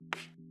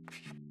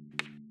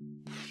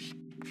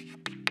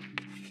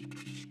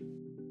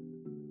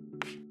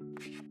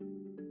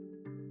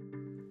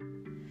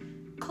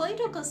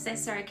Choledochal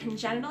cysts are a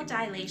congenital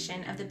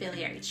dilation of the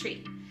biliary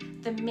tree.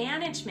 The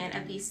management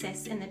of these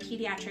cysts in the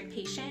pediatric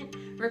patient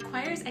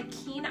requires a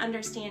keen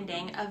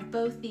understanding of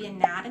both the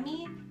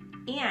anatomy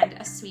and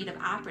a suite of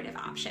operative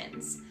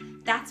options.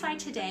 That's why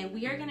today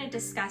we are going to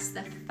discuss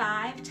the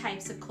 5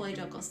 types of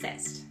choledochal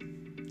cyst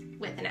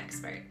with an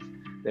expert.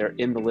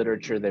 In the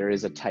literature, there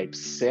is a type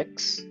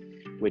 6,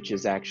 which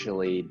is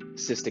actually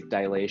cystic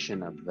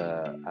dilation of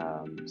the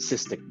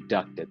cystic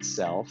duct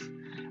itself,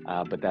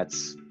 but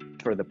that's,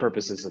 for the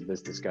purposes of this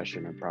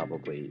discussion, are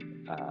probably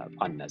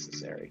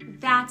unnecessary.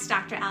 That's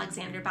Dr.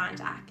 Alexander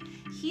Bondoc.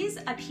 He's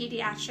a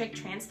pediatric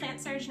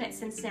transplant surgeon at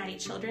Cincinnati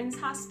Children's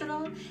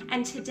Hospital,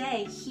 and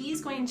today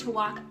he's going to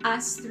walk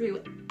us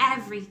through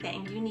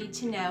everything you need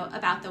to know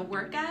about the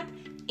workup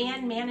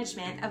and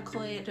management of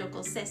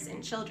choledochal cysts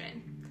in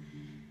children.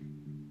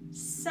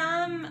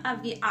 Some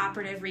of the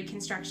operative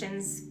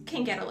reconstructions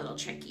can get a little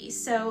tricky,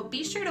 so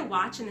be sure to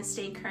watch in the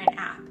Stay Current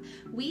app.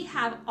 We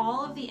have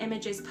all of the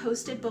images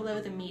posted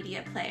below the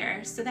media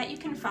player so that you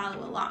can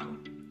follow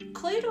along.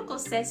 Choledochal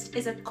cyst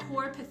is a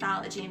core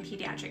pathology in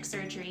pediatric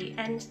surgery,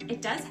 and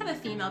it does have a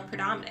female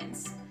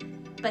predominance.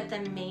 But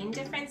the main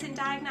difference in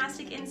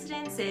diagnostic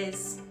incidence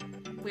is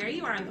where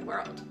you are in the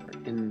world.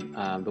 In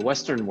the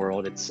Western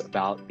world,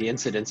 the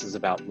incidence is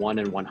about 1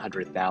 in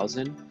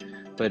 100,000.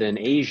 But in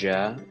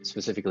Asia,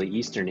 specifically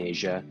Eastern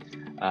Asia,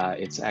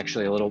 it's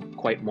actually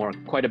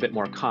quite a bit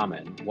more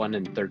common, 1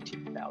 in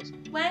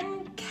 13,000.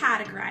 When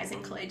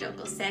categorizing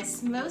choledochal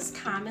cysts, most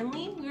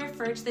commonly we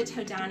refer to the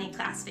Todani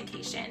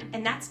classification,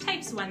 and that's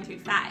types 1 through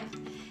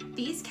 5.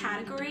 These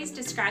categories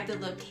describe the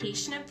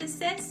location of the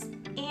cyst,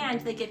 and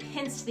they give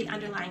hints to the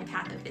underlying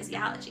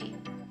pathophysiology.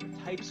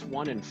 Types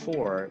 1 and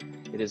 4,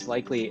 it is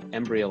likely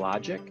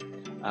embryologic,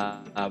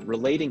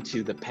 relating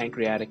to the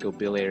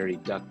pancreatico-biliary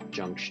duct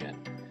junction.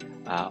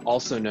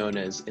 Also known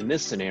as, in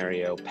this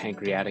scenario,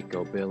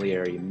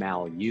 pancreatico-biliary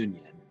malunion.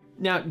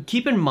 Now,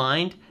 keep in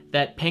mind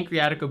that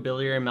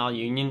pancreatico-biliary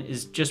malunion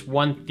is just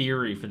one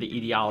theory for the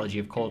etiology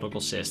of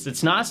choledochal cysts.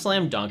 It's not a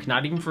slam dunk,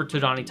 not even for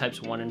Todani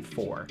types 1 and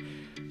 4.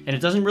 And it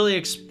doesn't really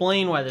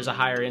explain why there's a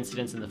higher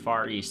incidence in the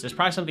Far East. There's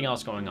probably something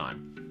else going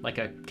on, like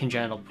a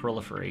congenital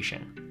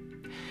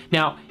proliferation.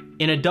 Now,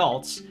 in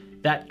adults,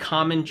 that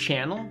common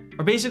channel,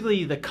 or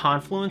basically the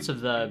confluence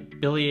of the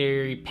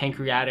biliary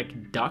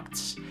pancreatic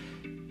ducts,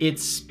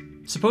 it's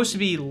supposed to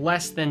be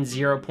less than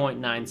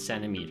 0.9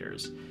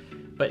 centimeters.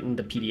 But in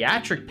the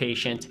pediatric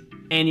patient,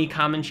 any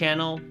common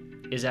channel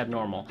is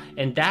abnormal.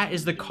 And that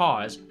is the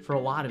cause for a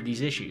lot of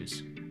these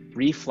issues.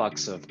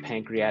 Reflux of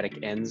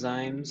pancreatic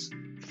enzymes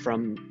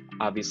from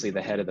obviously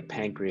the head of the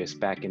pancreas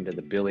back into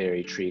the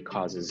biliary tree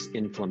causes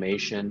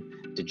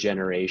inflammation,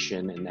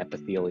 degeneration, and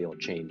epithelial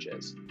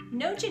changes.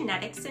 No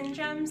genetic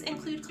syndromes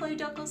include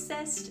choledochal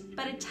cyst,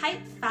 but a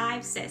type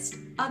 5 cyst,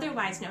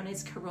 otherwise known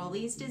as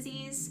Caroli's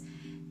disease,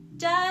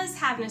 does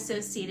have an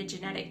associated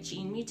genetic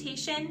gene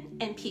mutation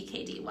in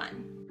PKD1.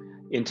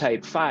 In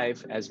type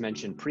 5, as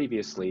mentioned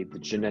previously, the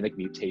genetic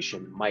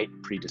mutation might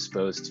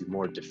predispose to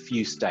more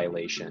diffuse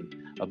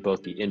dilation of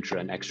both the intra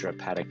and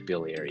extrahepatic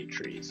biliary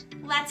trees.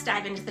 Let's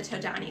dive into the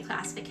Todani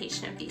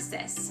classification of these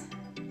cysts.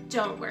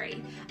 Don't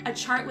worry, a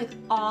chart with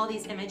all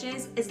these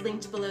images is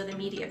linked below the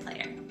media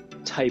player.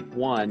 Type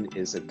 1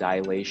 is a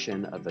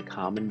dilation of the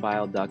common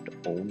bile duct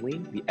only,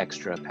 the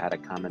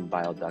extrahepatic common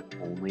bile duct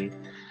only,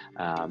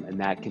 and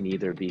that can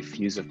either be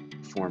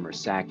fusiform or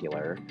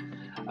saccular.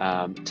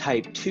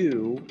 Type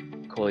 2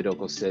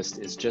 choledochal cyst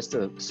is just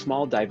a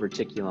small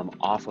diverticulum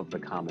off of the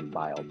common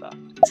bile duct.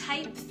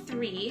 Type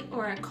 3,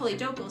 or a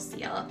choledochal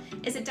seal,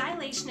 is a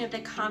dilation of the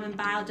common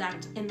bile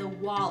duct in the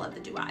wall of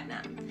the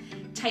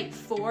duodenum. Type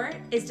 4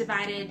 is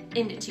divided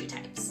into 2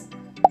 types.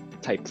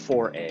 Type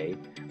 4A,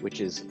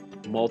 which is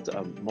a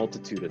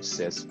multitude of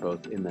cysts,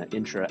 both in the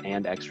intra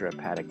and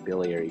extrahepatic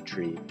biliary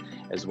tree,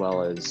 as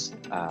well as,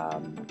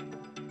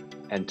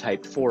 and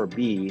type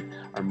 4B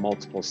are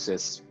multiple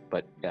cysts,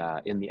 but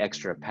in the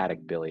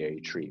extrahepatic biliary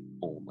tree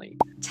only.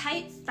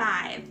 Type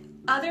 5,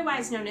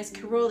 otherwise known as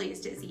Caroli's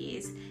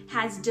disease,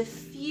 has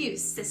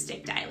diffuse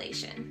cystic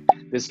dilation.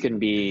 This can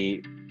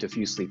be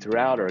diffusely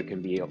throughout, or it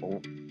can be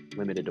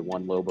limited to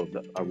one lobe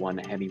of one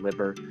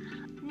hemiliver.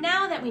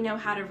 Now that we know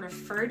how to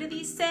refer to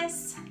these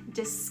cysts,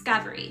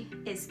 discovery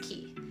is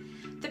key.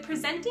 The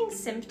presenting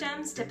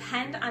symptoms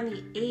depend on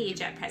the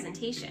age at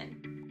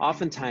presentation.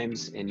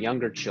 Oftentimes in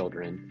younger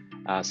children,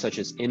 such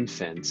as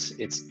infants,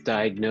 it's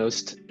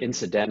diagnosed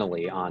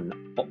incidentally on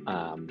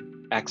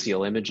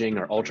axial imaging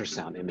or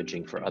ultrasound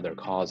imaging for other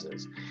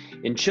causes.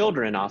 In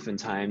children,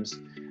 oftentimes,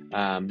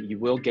 you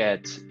will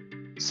get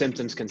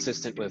symptoms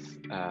consistent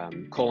with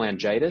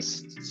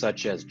cholangitis,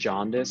 such as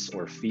jaundice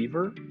or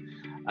fever.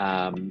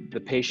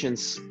 The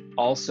patients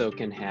also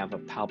can have a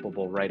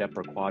palpable right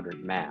upper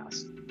quadrant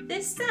mass.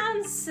 This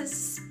sounds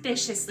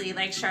suspiciously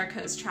like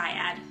Charcot's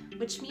triad,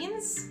 which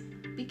means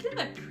we could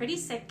have a pretty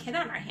sick kid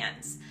on our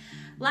hands.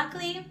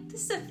 Luckily,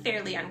 this is a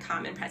fairly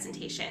uncommon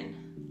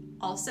presentation.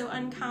 Also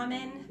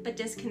uncommon, but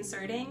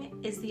disconcerting,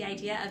 is the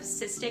idea of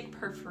cystic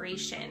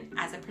perforation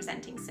as a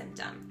presenting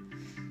symptom.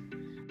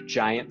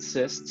 giant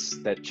cysts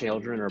that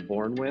children are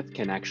born with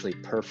can actually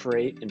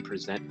perforate and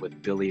present with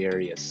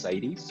biliary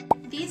ascites.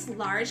 These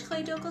large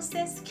choledochal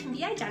cysts can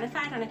be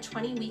identified on a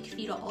 20-week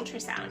fetal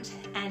ultrasound,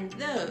 and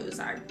those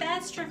are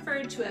best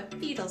referred to a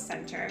fetal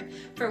center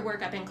for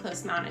workup and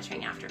close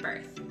monitoring after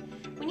birth.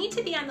 We need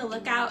to be on the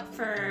lookout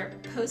for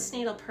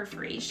postnatal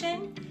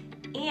perforation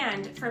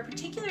and for a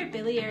particular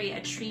biliary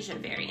atresia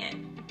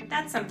variant.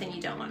 That's something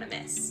you don't want to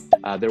miss.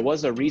 There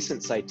was a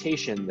recent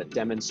citation that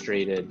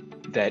demonstrated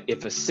that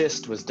if a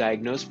cyst was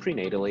diagnosed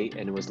prenatally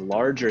and it was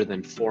larger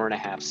than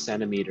 4.5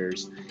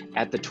 centimeters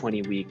at the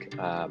 20-week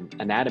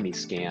anatomy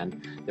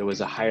scan, there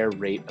was a higher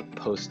rate of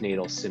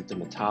postnatal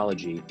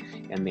symptomatology,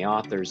 and the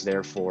authors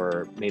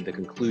therefore made the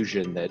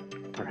conclusion that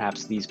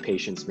perhaps these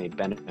patients may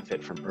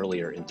benefit from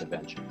earlier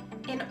intervention.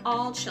 In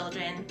all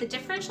children, the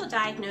differential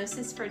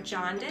diagnosis for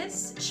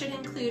jaundice should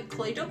include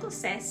choledochal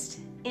cyst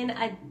in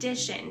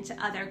addition to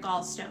other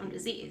gallstone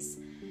disease.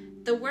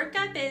 The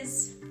workup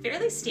is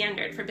fairly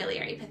standard for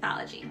biliary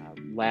pathology.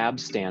 Lab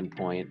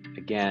standpoint,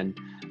 again,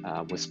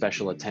 with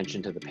special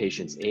attention to the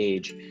patient's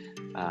age,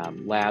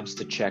 labs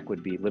to check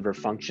would be liver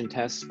function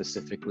tests,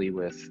 specifically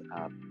with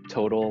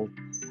total,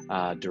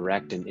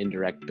 direct, and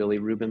indirect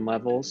bilirubin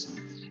levels,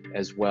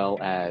 as well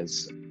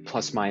as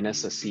plus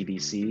minus a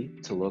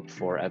CBC to look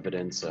for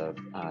evidence of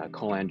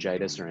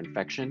cholangitis or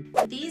infection.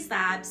 These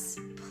labs,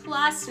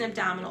 plus an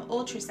abdominal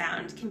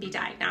ultrasound, can be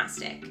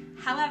diagnostic.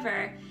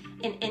 However,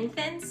 in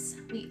infants,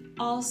 we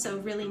also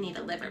really need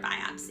a liver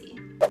biopsy.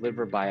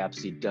 Liver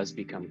biopsy does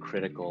become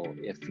critical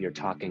if you're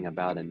talking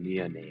about a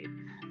neonate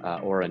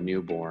or a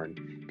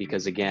newborn,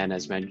 because again,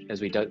 as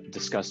we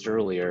discussed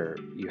earlier,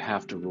 you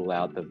have to rule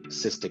out the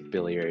cystic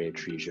biliary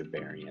atresia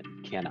variant.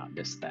 You cannot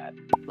miss that.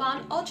 While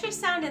an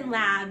ultrasound and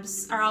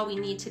labs are all we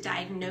need to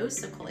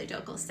diagnose a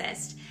choledochal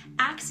cyst,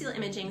 axial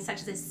imaging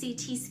such as a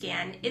CT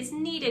scan is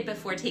needed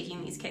before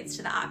taking these kids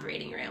to the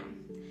operating room.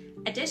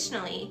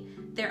 Additionally,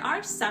 there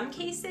are some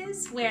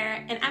cases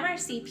where an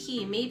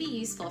MRCP may be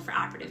useful for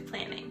operative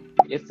planning.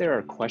 If there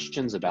are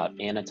questions about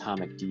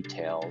anatomic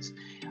details,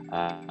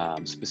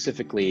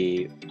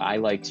 specifically, I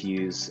like to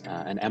use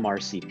an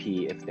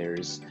MRCP if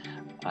there's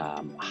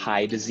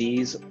high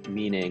disease,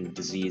 meaning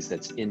disease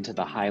that's into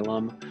the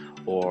hilum,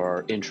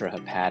 or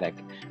intrahepatic,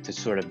 to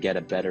sort of get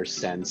a better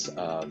sense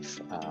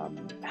of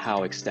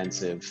how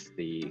extensive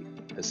the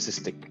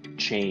cystic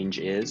change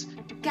is.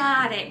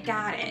 Got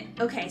it.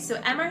 Okay, so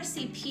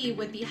MRCP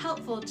would be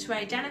helpful to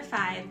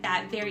identify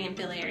that variant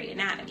biliary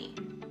anatomy.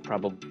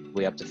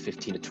 Probably up to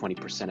 15 to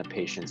 20% of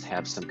patients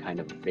have some kind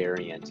of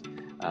variant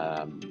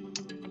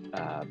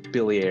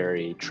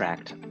biliary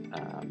tract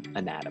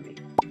anatomy.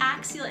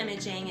 Axial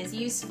imaging is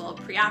useful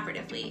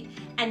preoperatively,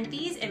 and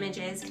these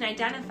images can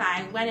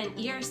identify when an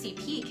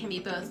ERCP can be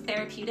both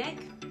therapeutic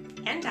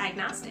and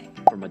diagnostic.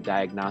 From a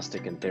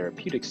diagnostic and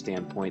therapeutic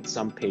standpoint,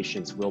 some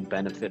patients will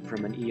benefit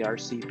from an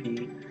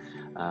ERCP,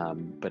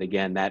 but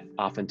again, that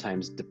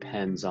oftentimes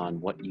depends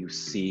on what you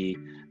see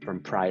from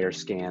prior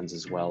scans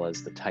as well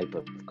as the type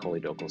of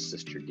choledochal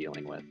cyst you're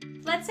dealing with.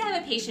 Let's say I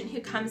have a patient who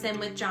comes in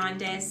with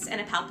jaundice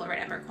and a palpal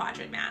red upper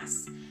quadrant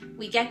mass.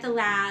 We get the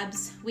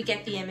labs, we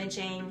get the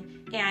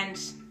imaging, and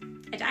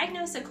I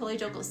diagnose a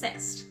choledochal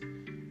cyst.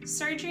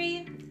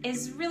 Surgery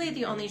is really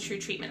the only true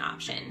treatment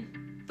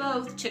option,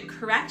 both to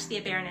correct the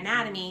aberrant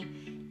anatomy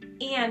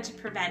and to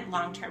prevent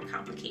long-term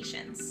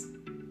complications.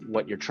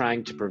 What you're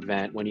trying to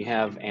prevent when you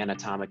have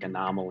anatomic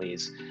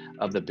anomalies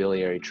of the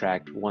biliary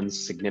tract, one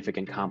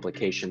significant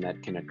complication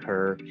that can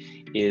occur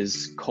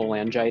is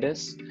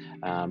cholangitis.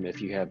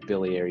 If you have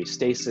biliary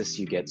stasis,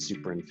 you get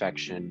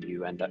superinfection,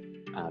 you end up,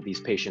 these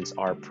patients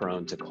are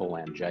prone to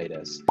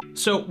cholangitis.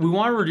 So we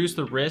want to reduce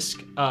the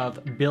risk of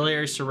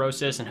biliary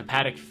cirrhosis and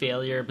hepatic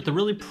failure, but the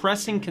really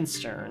pressing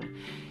concern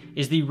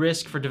is the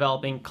risk for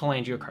developing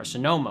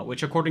cholangiocarcinoma,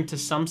 which according to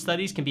some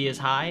studies can be as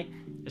high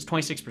as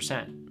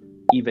 26%.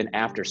 Even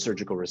after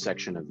surgical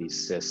resection of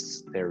these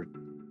cysts,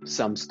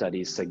 some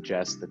studies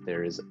suggest that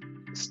there is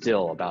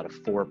still about a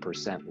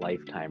 4%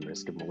 lifetime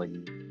risk of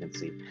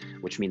malignancy,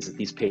 which means that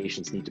these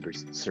patients need to be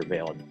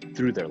surveilled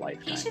through their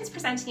lifetime. Patients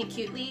presenting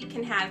acutely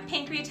can have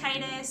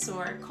pancreatitis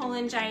or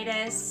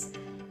cholangitis.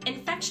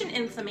 Infection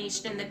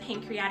inflammation in the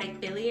pancreatic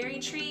biliary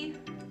tree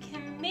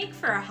can make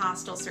for a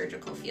hostile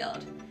surgical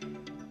field.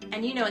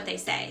 And you know what they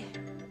say,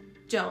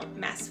 don't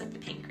mess with the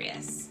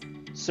pancreas.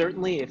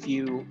 Certainly,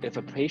 if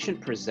a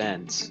patient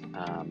presents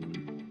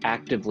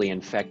actively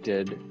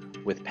infected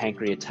with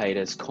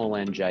pancreatitis,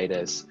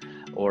 cholangitis,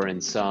 or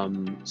in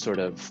some sort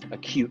of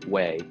acute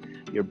way,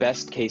 your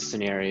best case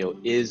scenario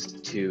is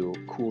to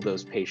cool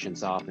those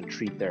patients off and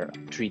treat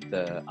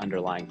the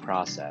underlying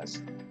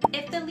process.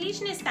 If the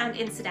lesion is found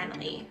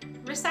incidentally,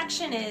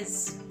 resection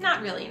is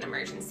not really an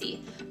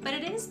emergency, but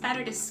it is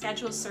better to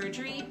schedule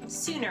surgery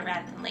sooner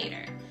rather than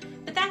later.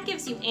 But that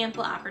gives you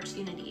ample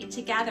opportunity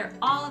to gather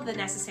all of the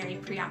necessary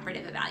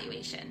preoperative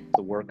evaluation.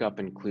 The workup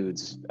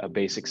includes a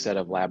basic set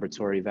of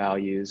laboratory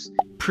values,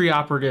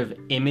 Preoperative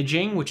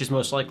imaging, which is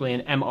most likely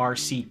an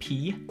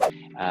MRCP,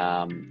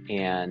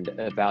 and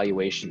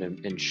evaluation to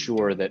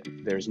ensure that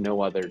there's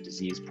no other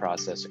disease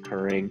process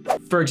occurring.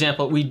 For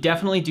example, we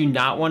definitely do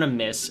not want to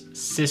miss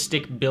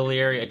cystic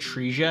biliary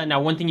atresia.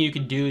 Now, one thing you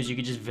could do is you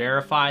could just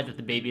verify that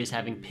the baby is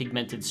having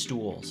pigmented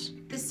stools.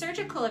 The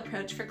surgical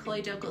approach for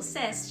choledochal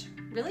cyst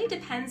really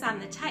depends on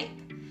the type,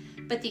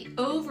 but the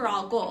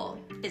overall goal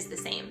is the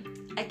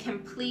same: a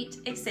complete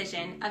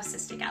excision of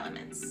cystic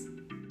elements.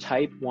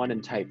 Type 1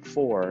 and type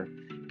 4,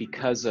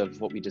 because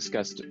of what we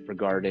discussed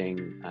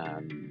regarding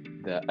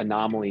the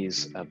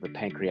anomalies of the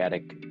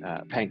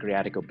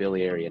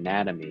pancreaticobiliary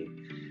anatomy,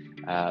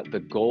 the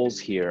goals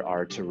here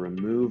are to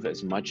remove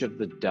as much of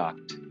the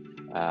duct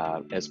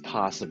as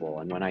possible.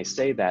 And when I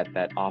say that,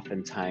 that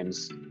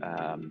oftentimes,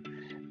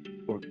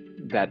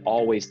 that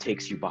always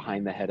takes you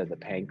behind the head of the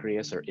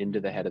pancreas or into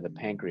the head of the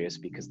pancreas,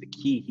 because the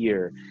key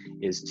here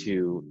is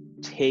to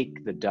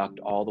take the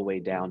duct all the way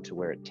down to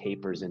where it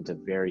tapers into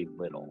very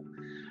little,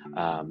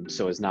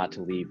 so as not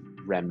to leave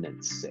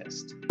remnant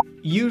cyst.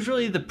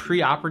 Usually the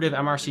preoperative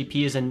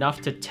MRCP is enough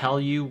to tell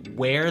you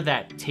where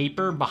that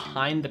taper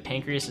behind the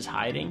pancreas is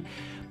hiding.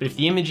 But if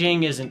the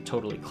imaging isn't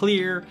totally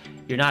clear,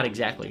 you're not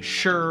exactly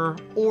sure,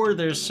 or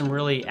there's some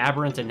really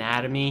aberrant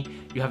anatomy,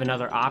 you have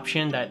another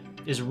option that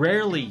is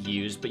rarely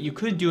used, but you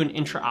could do an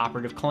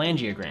intraoperative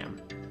cholangiogram.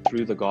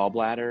 Through the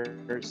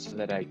gallbladder, so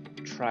that I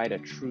try to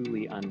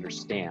truly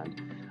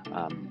understand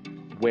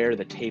where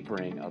the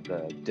tapering of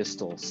the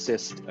distal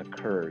cyst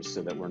occurs,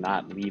 so that we're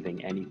not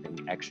leaving anything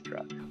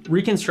extra.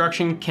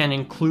 Reconstruction can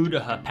include a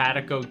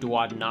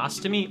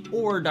hepaticoduodenostomy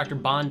or Dr.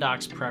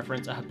 Bondoc's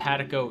preference, a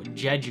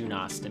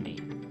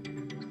hepaticojejunostomy.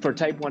 For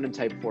type 1 and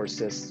type 4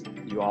 cysts,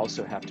 you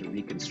also have to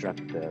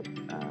reconstruct the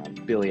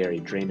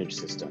biliary drainage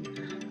system.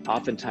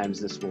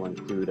 Oftentimes this will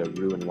include a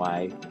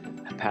Roux-en-Y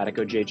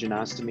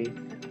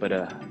hepaticojejunostomy, but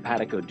a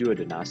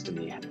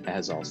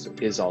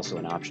hepaticoduodenostomy is also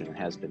an option and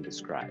has been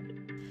described.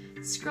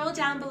 Scroll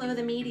down below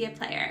the media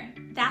player.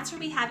 That's where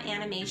we have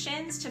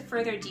animations to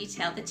further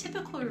detail the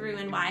typical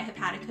Roux-en-Y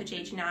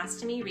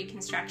hepaticojejunostomy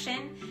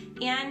reconstruction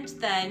and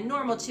the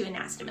normal 2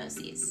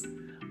 anastomoses.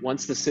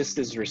 Once the cyst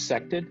is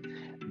resected,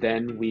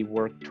 then we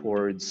work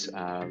towards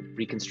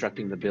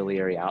reconstructing the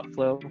biliary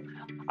outflow.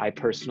 I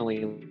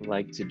personally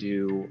like to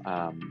do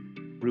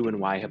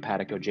Roux-en-Y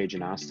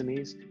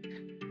hepaticojejunostomies.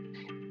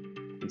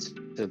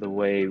 So the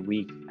way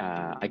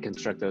I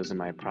construct those in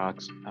my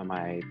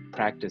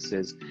practice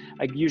is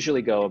I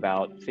usually go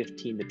about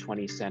 15 to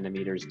 20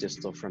 centimeters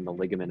distal from the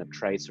ligament of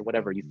Treitz, or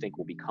whatever you think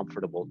will be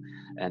comfortable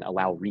and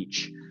allow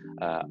reach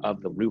of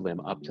the roux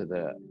limb up to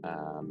the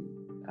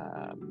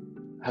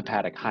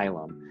hepatic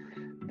hilum.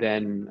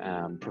 Then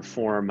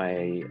perform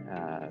a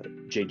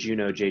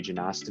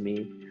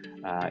jejunostomy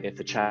if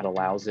the child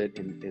allows it,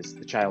 and if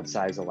the child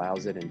size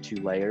allows it, in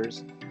 2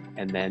 layers,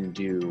 and then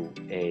do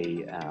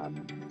a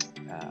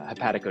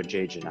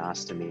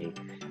hepaticojejunostomy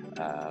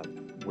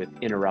with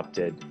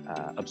interrupted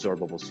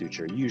absorbable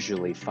suture,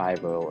 usually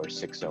 5-0 or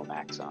 6-0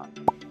 Maxon.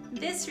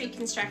 This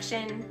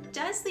reconstruction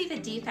does leave a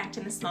defect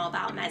in the small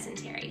bowel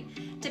mesentery.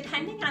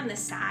 Depending on the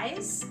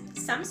size,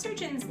 some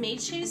surgeons may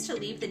choose to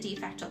leave the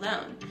defect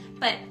alone,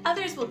 but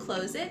others will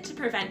close it to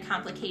prevent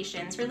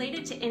complications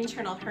related to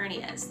internal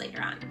hernias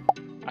later on.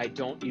 I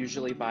don't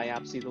usually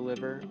biopsy the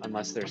liver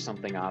unless there's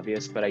something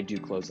obvious, but I do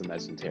close the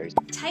mesentery.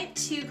 Type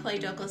 2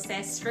 choledochal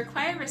cysts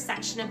require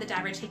resection of the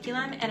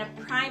diverticulum and a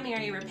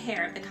primary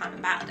repair of the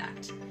common bile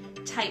duct.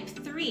 Type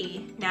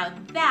 3, now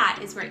that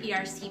is where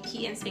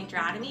ERCP and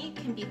sphincterotomy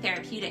can be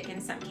therapeutic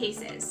in some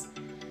cases,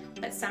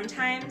 but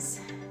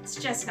sometimes it's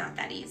just not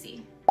that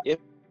easy.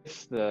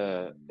 If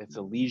the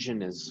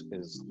lesion is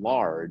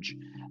large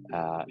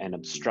and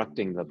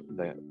obstructing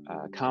the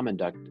common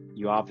duct,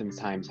 you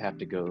oftentimes have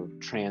to go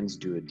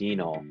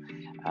transduodenal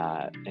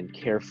and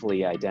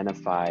carefully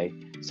identify,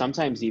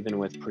 sometimes even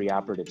with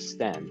preoperative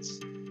stents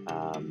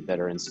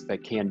that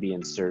can be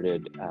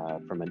inserted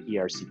from an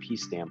ERCP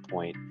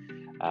standpoint,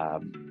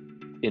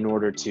 in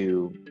order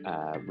to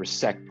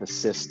resect the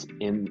cyst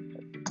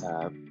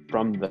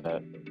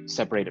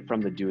separate it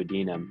from the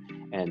duodenum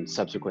and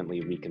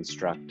subsequently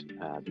reconstruct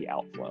the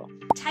outflow.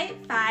 Type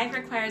 5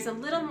 requires a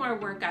little more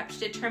workup to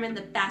determine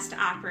the best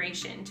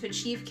operation to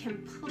achieve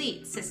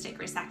complete cystic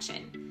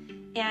resection,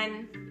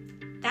 and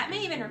that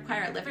may even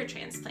require a liver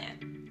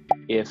transplant.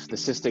 If the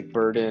cystic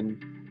burden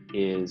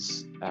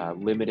is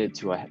limited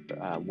to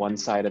one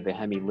side of the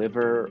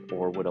hemiliver,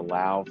 or would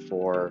allow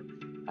for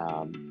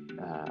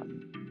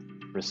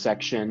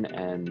resection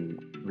and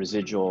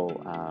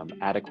residual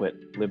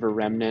adequate liver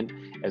remnant,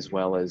 as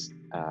well as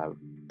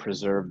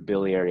preserved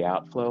biliary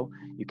outflow,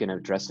 you can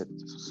address it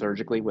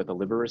surgically with a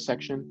liver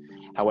resection.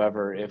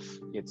 However, if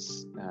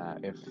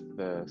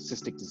the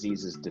cystic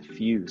disease is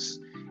diffuse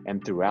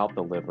and throughout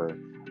the liver,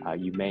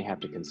 you may have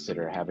to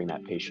consider having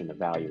that patient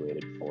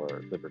evaluated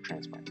for liver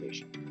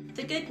transplantation.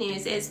 The good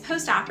news is,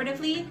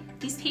 post-operatively,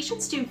 these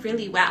patients do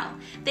really well.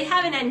 They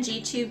have an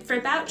NG tube for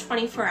about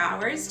 24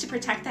 hours to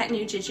protect that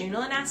new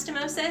jejunal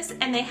anastomosis,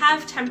 and they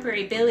have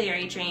temporary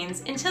biliary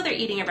drains until they're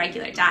eating a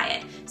regular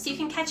diet, so you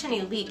can catch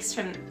any leaks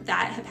from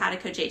that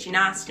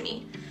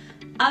hepaticojejunostomy.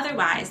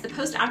 Otherwise, the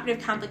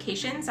postoperative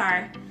complications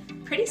are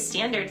pretty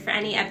standard for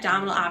any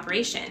abdominal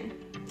operation.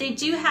 They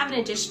do have an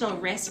additional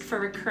risk for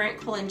recurrent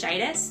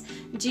cholangitis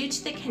due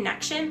to the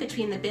connection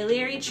between the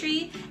biliary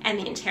tree and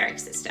the enteric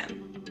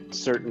system.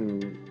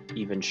 Certain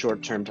even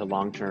short-term to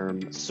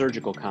long-term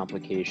surgical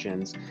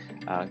complications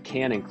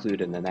can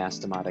include an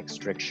anastomotic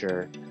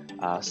stricture,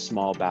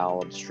 small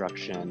bowel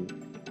obstruction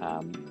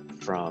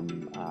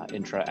from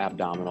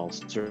intra-abdominal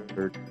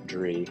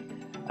surgery,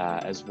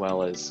 as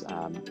well as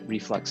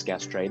reflux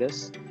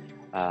gastritis.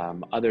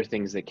 Other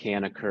things that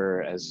can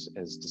occur, as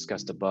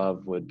discussed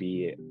above, would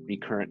be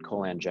recurrent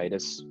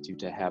cholangitis due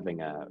to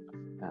having a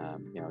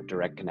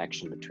direct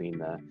connection between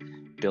the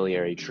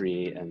biliary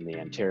tree and the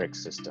enteric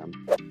system.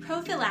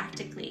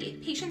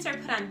 Prophylactically, patients are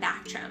put on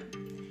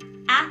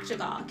Bactrim.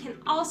 Actigol can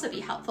also be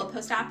helpful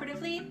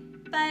postoperatively,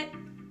 but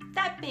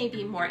that may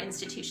be more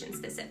institution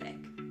specific.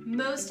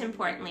 Most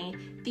importantly,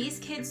 these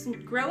kids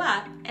grow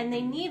up and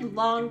they need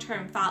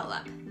long-term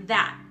follow-up.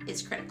 That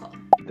is critical.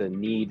 The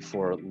need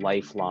for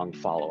lifelong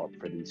follow-up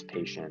for these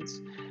patients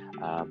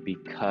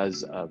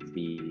because of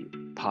the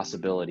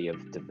possibility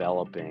of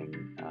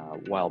developing,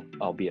 while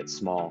albeit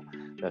small,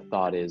 the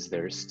thought is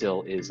there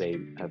still is a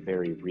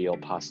very real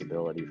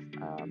possibility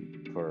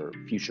for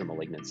future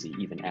malignancy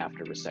even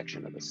after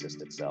resection of the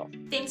cyst itself.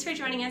 Thanks for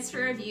joining us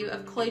for a review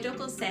of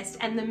choledochal cyst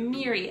and the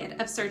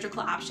myriad of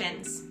surgical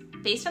options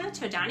based on the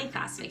Todani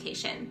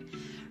classification.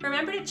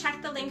 Remember to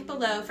check the link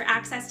below for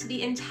access to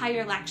the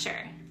entire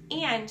lecture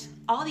and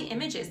all the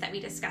images that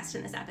we discussed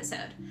in this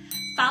episode.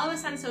 Follow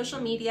us on social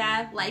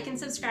media, like and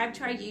subscribe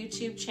to our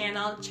YouTube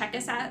channel, check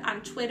us out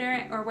on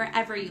Twitter or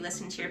wherever you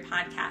listen to your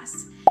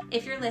podcasts.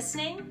 If you're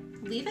listening,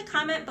 leave a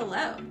comment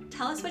below.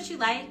 Tell us what you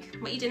like,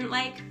 what you didn't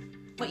like,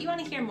 what you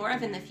want to hear more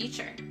of in the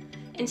future.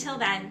 Until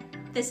then,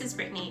 this is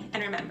Brittany,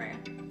 and remember,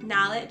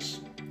 knowledge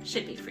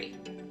should be free.